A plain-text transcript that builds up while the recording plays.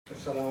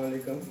السلام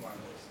علیکم.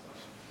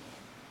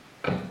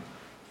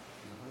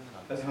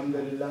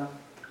 الحمدللہ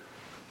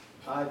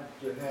آج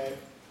جو ہے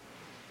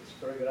اس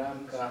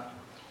پروگرام کا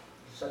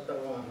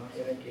 17واں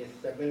یعنی کہ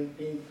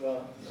 17واں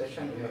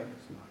سیشن ہے.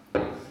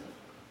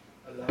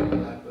 اللہ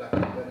تعالیٰ کا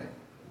شکر ہے.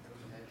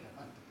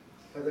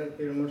 حضرت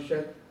پیر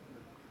مرشد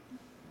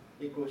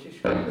یہ کوشش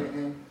کرتے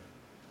ہیں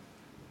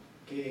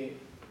کہ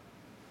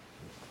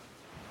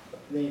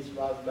اپنے اس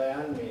بات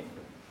بیان میں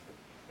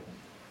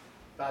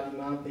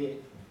تعلیمات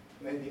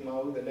مہدی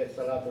موعود علیہ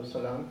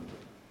السلام،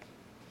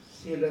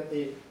 سیرت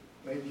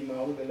مہدی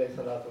موعود علیہ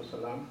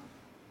السلام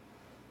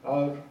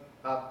اور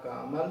آپ کا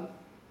عمل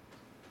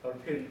اور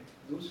پھر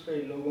دوسرے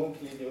لوگوں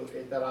کے جو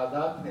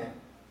اعتراضات ہیں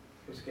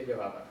اس کے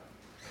جوابات.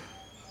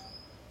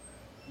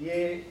 یہ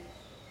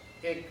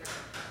ایک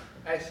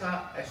ایسا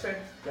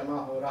ایسٹ جمع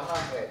ہو رہا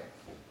ہے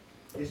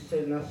جس سے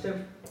نہ صرف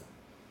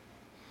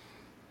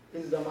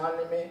اس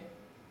زمانے میں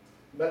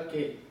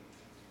بلکہ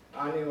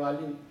آنے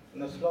والی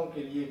نسلوں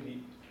کے لیے بھی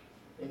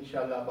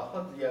انشاءاللہ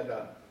بہت زیادہ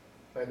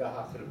فائدہ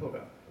حاصل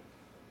ہوگا.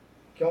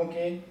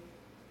 کیونکہ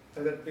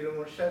حضرت پیر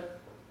مرشد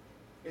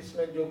اس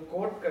میں جو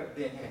کوٹ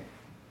کرتے ہیں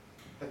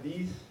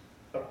حدیث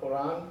اور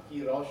قرآن کی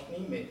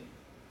روشنی میں،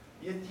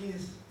 یہ چیز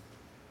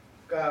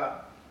کا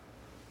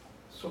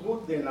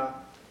ثبوت دینا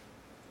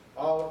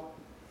اور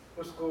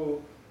اس کو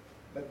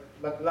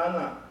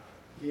بتلانا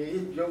کہ یہ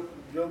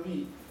جو بھی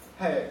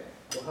ہے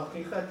وہ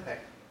حقیقت ہے.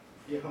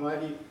 یہ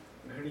ہماری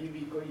گھڑی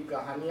بھی کوئی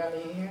کہانیاں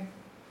نہیں ہیں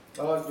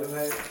اور جو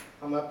ہے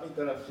ہم اپنی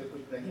طرف سے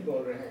کچھ نہیں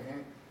بول رہے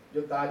ہیں.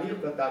 جو تاریخ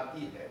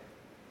بتاتی ہے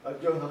اور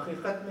جو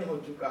حقیقت میں ہو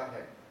چکا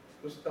ہے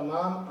اس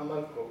تمام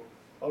عمل کو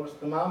اور اس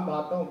تمام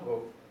باتوں کو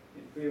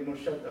پیر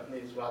مرشد اپنے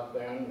اس بات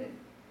بیان میں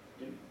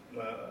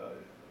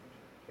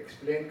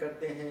ایکسپلین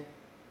کرتے ہیں،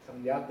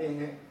 سمجھاتے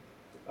ہیں.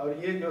 اور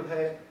یہ جو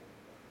ہے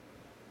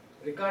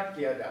ریکارڈ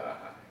کیا جا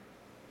رہا ہے.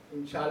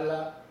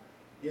 انشاءاللہ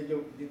یہ جو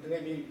جتنے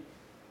بھی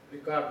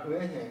ریکارڈ ہوئے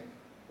ہیں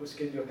اس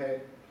کے جو ہے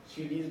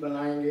سی ڈیز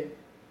بنائیں گے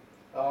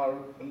اور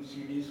ان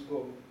سی ڈیز کو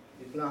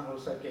جتنا ہو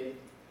سکے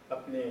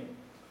اپنے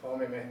قوم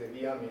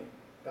مہدویہ میں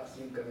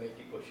تقسیم کرنے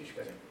کی کوشش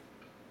کریں.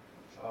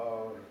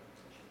 اور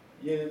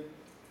یہ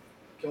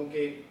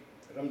کیونکہ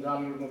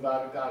رمضان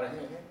المبارک آ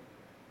رہے ہیں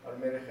اور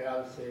میرے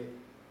خیال سے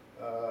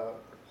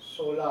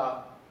 16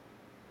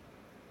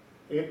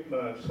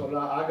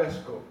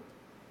 اگست کو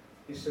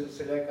اس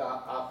سلسلے کا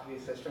آخری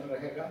سیشن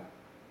رہے گا.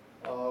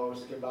 اور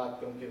اس کے بعد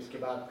کیونکہ اس کے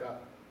بعد کا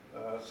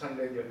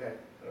سنڈے جو ہے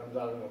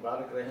رمضان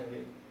المبارک رہیں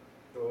گے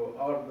تو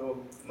اور 2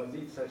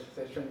 مزید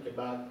سیشن کے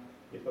بعد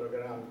یہ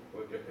پروگرام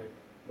کو جو ہے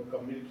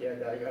مکمل کیا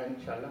جائے گا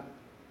انشاءاللہ.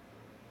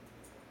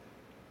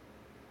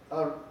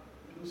 اور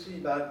دوسری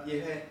بات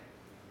یہ ہے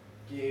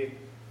کہ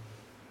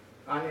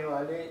آنے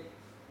والے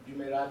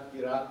جمعرات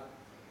کی رات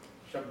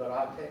شب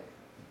برات ہے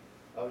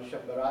اور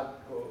شب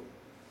برات کو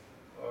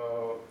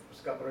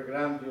اس کا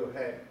پروگرام جو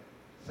ہے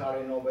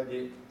 9:30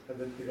 بجے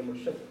حضرت پیر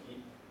مرشد کی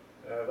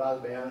واز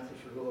بیان سے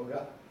شروع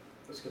ہوگا.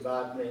 اس کے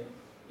بعد میں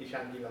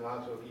عشاء کی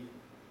نماز ہوگی.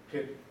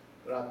 پھر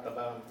رات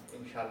تمام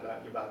انشاءاللہ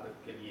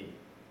عبادت کے لیے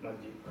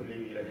مسجد کھلی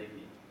ہوئی رہے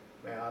گی.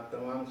 میں آپ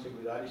تمام سے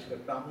گزارش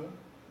کرتا ہوں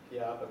کہ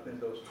آپ اپنے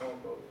دوستوں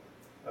کو،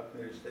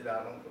 اپنے رشتہ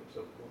داروں کو،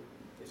 سب کو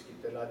اس کی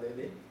اطلاع دے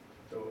دیں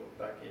تو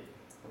تاکہ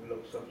ہم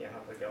لوگ سب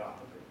یہاں پر جمع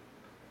ہوں گے.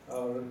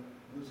 اور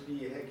دوسری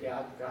یہ ہے کہ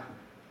آج کا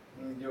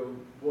جو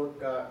بورڈ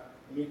کا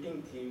میٹنگ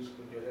تھی اس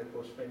کو جو ہے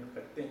پوسٹپین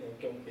کرتے ہیں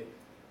کیونکہ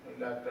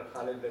ڈاکٹر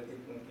خالد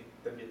لطیف ان کی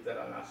طبیعت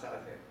ذرا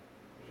ناساز ہے،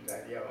 کچھ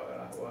ڈائریا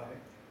وغیرہ ہوا ہے.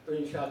 تو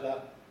انشاءاللہ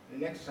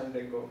نیکسٹ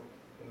سنڈے کو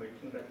وہ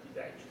میٹنگ رکھی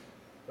جائے گی.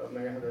 تو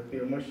میں حضرت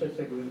پیر مرشد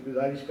سے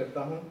گزارش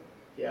کرتا ہوں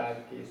کہ آج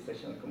کے اس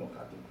سیشن کو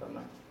مخاطب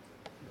فرمائیں.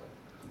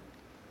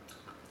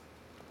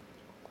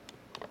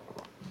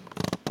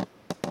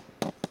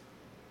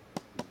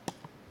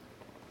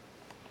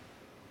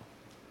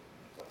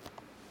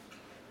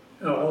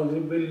 اعوذ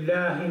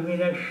باللہ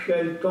من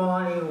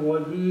الشیطان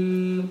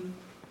الرجیم.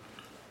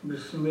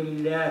 بسم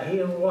اللہ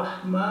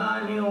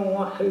الرحمن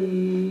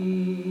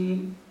الرحیم.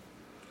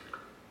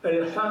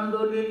 الحمد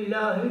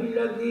للہ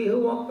الذی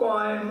هو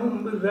قائم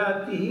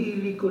بذاته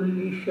لكل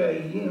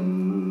شیء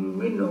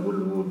منه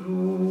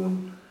الوجود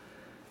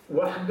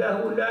وحده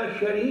لا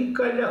شریک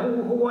له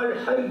هو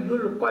الحی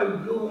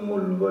القیوم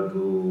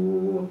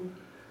الودود.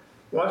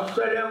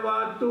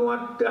 والصلوات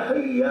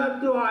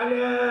والتحیات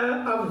على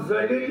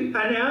افضل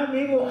الانام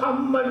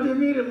محمد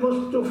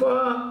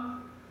المصطفى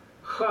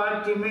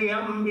خاتم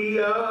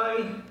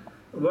انبیائه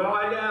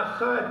وعلى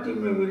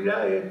خاتم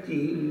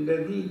ولایته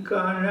الذي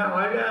كان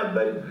على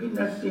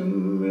بینة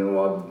من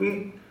ربه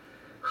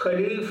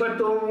خلیفة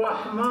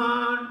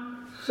الرحمن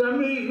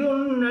سمیع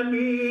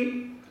النبی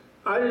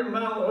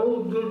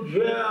الموعود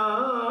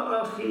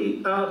جاء في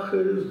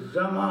آخر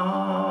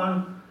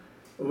الزمان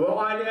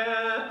وعلى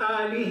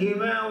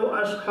آلهما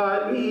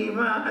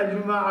وأصحابهما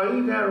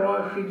أجمعين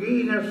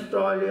الراشدين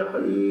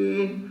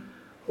الصالحين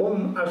هم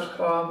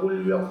أصحاب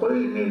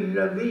اليقين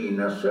الذين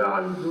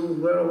سعدوا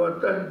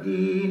ذروة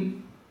الدين.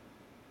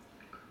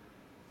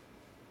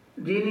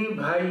 دینی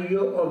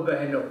بھائیوں اور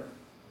بہنوں،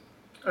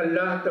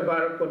 اللہ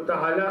تبارک و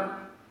تعالی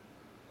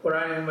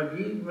قرآن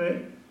مجید میں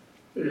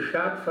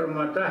ارشاد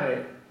فرماتا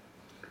ہے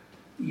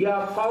یا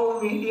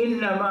قوم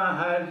انما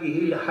هذه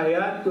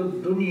الحیات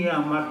الدنیا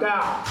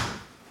متاع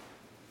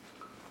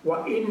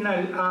وان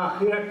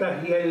الآخرة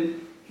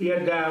هي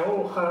دار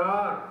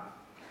القرار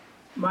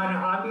من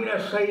عمل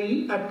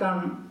سیئة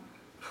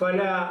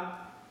فلا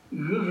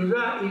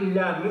یجزى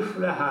الا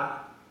مثلها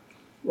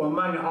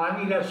ومن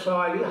عمل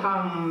صالحا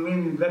من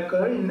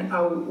ذکر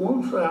او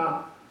انثى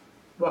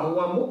وهو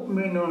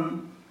مؤمن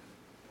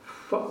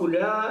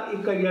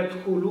فأولئك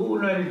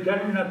يدخلون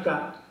الجنة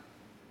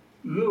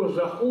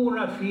یرزقون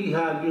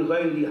فیہا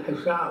بغیر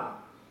حساب۔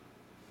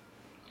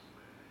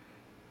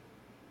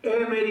 اے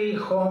میری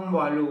قوم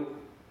والو،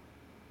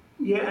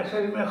 یہ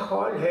اصل میں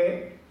قول ہے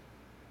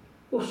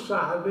اس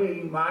صاحب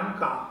ایمان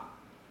کا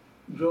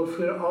جو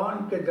فرعون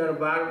کے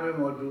دربار میں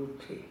موجود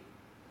تھے۔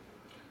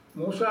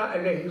 موسیٰ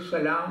علیہ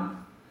السلام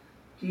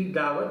کی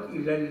دعوت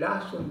الی اللہ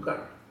سن کر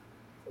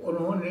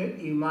انہوں نے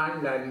ایمان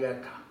لا لیا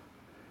تھا،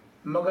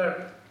 مگر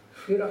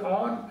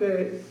فرعون کے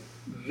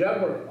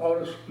جبر اور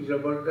اس کی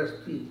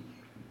زبردستی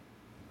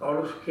اور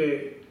اس کے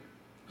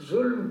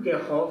ظلم کے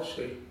خوف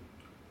سے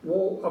وہ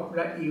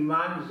اپنا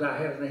ایمان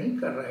ظاہر نہیں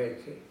کر رہے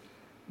تھے،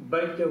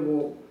 بلکہ وہ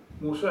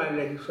موسیٰ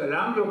علیہ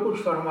السلام جو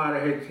کچھ فرما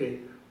رہے تھے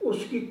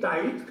اس کی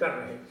تائید کر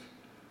رہے تھے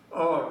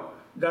اور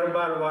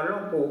دربار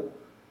والوں کو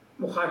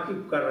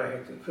مخاطب کر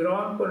رہے تھے،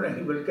 فرعون کو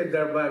نہیں بلکہ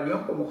درباریوں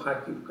کو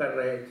مخاطب کر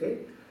رہے تھے،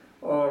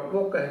 اور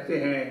وہ کہتے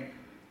ہیں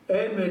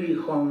اے میری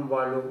قوم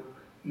والو،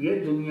 یہ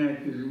دنیا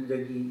کی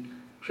زندگی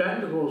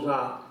چند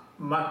روزہ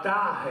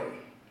متاع ہے۔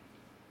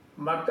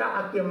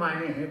 متاع کے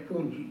معنی ہے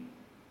پونجی،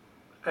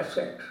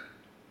 ایسٹ،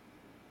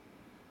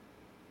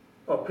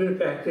 اور پھر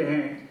کہتے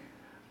ہیں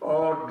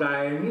اور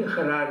دائمی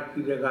قرار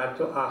کی جگہ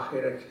تو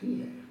آخرت ہی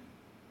ہے۔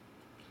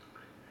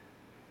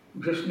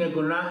 جس نے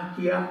گناہ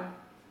کیا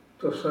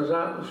تو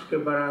سزا اس کے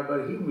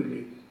برابر ہی ملے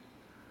گی،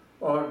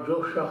 اور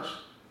جو شخص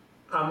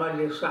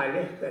عمل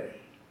صالح کرے،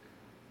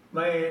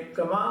 میں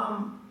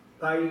تمام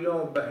بھائیوں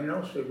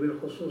بہنوں سے،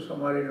 بالخصوص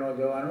ہمارے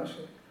نوجوانوں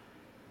سے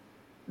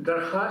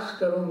درخواست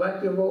کروں گا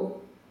کہ وہ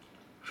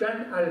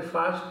چند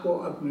الفاظ کو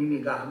اپنی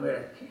نگاہ میں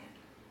رکھیں۔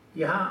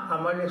 یہاں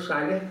عمل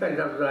صالح کا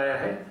لفظ آیا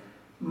ہے،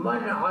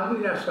 من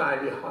عمل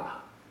صالحا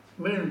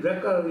من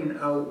ذکر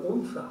او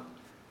انثی،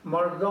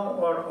 مردوں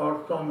اور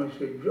عورتوں میں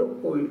سے جو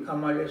کوئی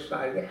عمل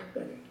صالح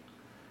کرے۔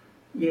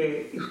 یہ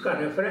اس کا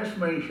ریفرنس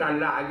میں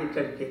انشاءاللہ آگے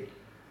چل کے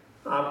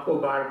آپ کو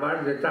بار بار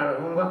دیتا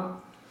رہوں گا۔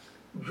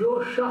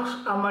 جو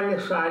شخص عمل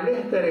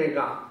صالح کرے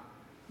گا،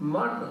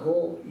 مرد ہو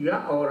یا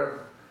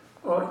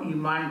عورت، اور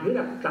ایمان بھی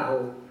رکھتا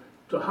ہو،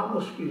 تو ہم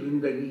اس کی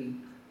زندگی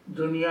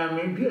دنیا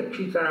میں بھی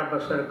اچھی طرح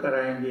بسر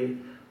کرائیں گے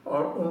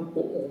اور ان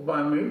کو عقبہ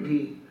میں بھی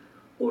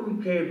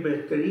ان کے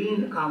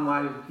بہترین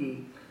اعمال کی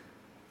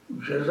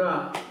جزا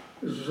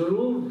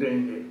ضرور دیں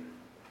گے۔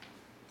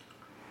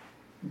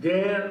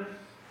 There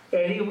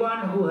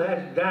anyone who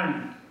has done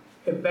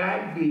a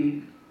bad deed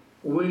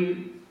will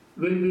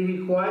be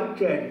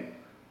requited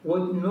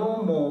with no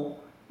more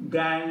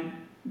than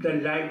the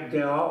like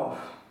thereof,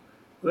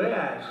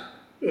 whereas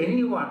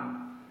anyone,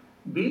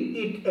 be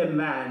it a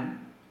man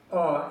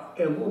or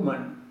a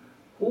woman,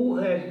 who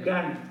has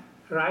done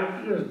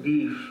righteous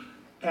deeds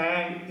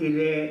and is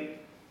a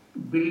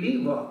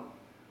believer,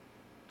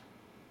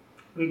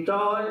 with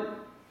all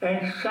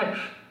and such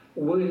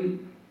will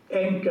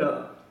enter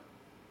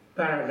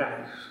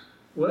paradise,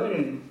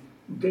 wherein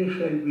they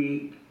shall be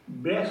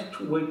blessed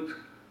with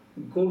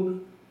good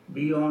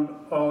beyond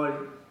all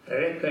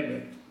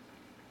reckoning۔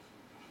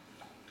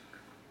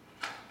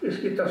 اس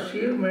کی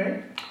تفسیر میں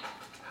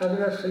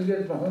حضرت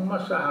سید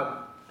محمد صاحب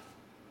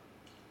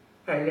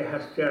اہل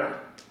ہستیرا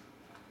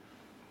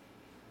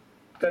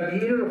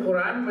تبیین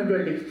القرآن میں جو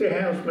لکھتے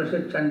ہیں اس میں سے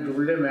چند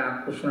جملے میں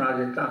آپ کو سنا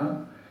دیتا ہوں۔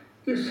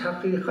 اس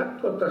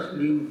حقیقت کو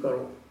تسلیم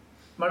کرو،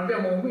 مرد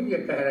مومن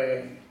یہ کہہ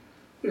رہے ہیں،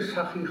 اس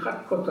حقیقت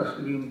کو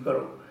تسلیم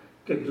کرو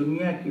کہ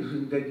دنیا کی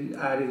زندگی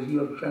عارضی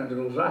اور چند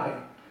روزہ ہے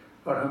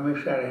اور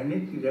ہمیشہ رہنے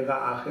کی جگہ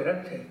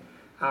آخرت ہے۔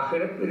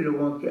 آخرت میں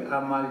لوگوں کے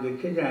اعمال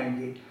دیکھے جائیں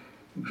گے،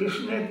 جس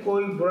نے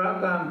کوئی برا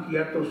کام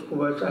کیا تو اس کو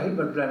ویسا ہی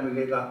بدلہ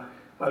ملے گا،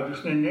 اور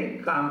جس نے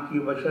نیک کام کی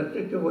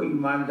بشرطے کہ وہ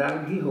ایماندار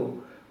بھی ہو،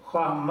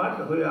 خواہ مرد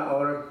ہو یا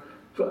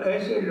عورت، تو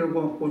ایسے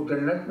لوگوں کو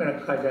جنت میں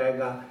رکھا جائے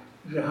گا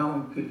جہاں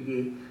ان کے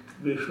لیے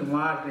بے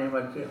شمار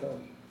نعمتیں ہوں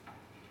گی۔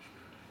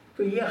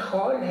 تو یہ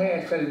قول ہے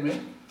اصل میں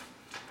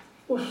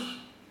اس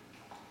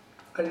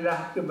اللہ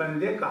کے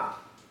بندے کا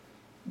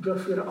جو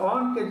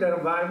فرعون کے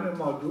دربار میں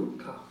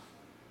موجود تھا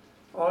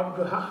اور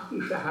جو حق کی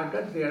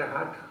شہادت دے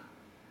رہا تھا،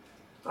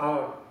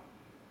 اور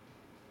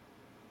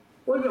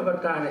وہ جو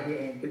بتا رہے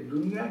ہیں کہ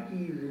دنیا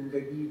کی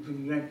زندگی،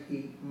 دنیا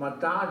کی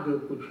متاع جو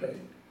کچھ ہے،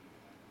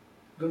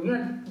 دنیا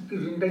کی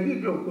زندگی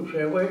جو کچھ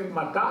ہے وہ ایک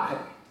متاع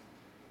ہے،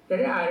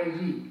 یعنی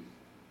عارضی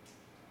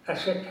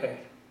ایسٹ ہے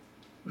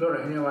جو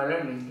رہنے والا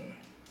نہیں ہے۔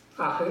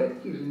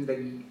 آخرت کی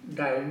زندگی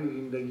دائمی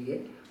زندگی ہے،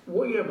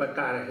 وہ یہ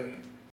بتا رہے ہیں۔